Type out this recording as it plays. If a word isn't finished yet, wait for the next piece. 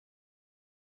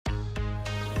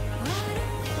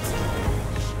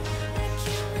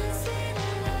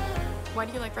Why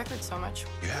do you like records so much?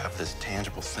 You have this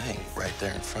tangible thing right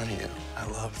there in front of you. I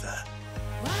love that.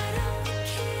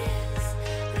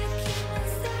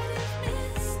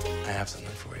 I have something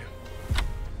for you.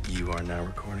 You are now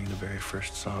recording the very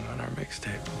first song on our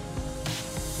mixtape.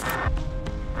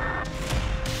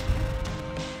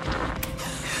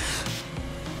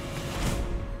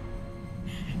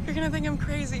 You're gonna think I'm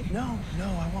crazy. No,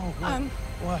 I won't.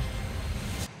 What?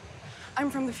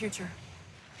 I'm from the future.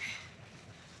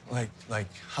 Like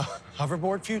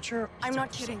hoverboard future? I'm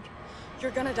not kidding.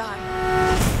 You're gonna die.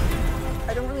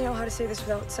 I don't really know how to say this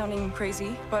without sounding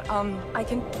crazy, but I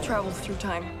can travel through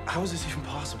time. How is this even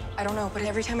possible? I don't know, but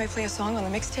every time I play a song on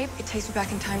the mixtape, it takes me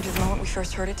back in time to the moment we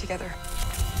first heard it together.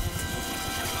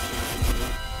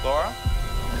 Laura?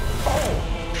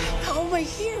 Oh! How am I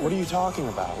here? What are you talking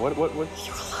about? What? You're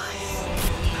alive.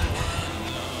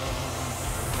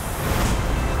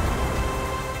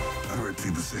 I heard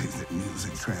people say that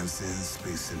music transcends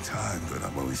space and time, but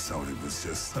I've always thought it was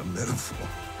just a metaphor.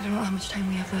 I don't know how much time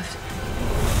we have left.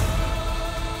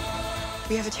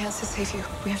 We have a chance to save you.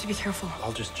 We have to be careful.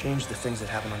 I'll just change the things that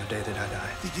happen on the day that I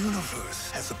die. The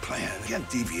universe has a plan. You can't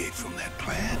deviate from that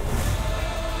plan.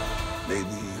 Maybe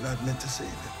you're not meant to save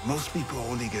it. Most people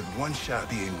only get one shot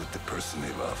being with the person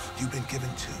they love. You've been given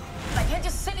two. I can't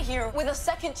just sit here with a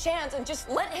second chance and just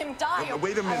let him die. No, but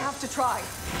wait a minute. I have to try.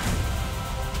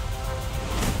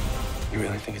 You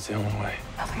really think it's the only way?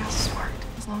 Nothing else has worked.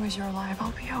 As long as you're alive,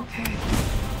 I'll be okay.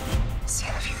 See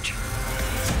you in the future.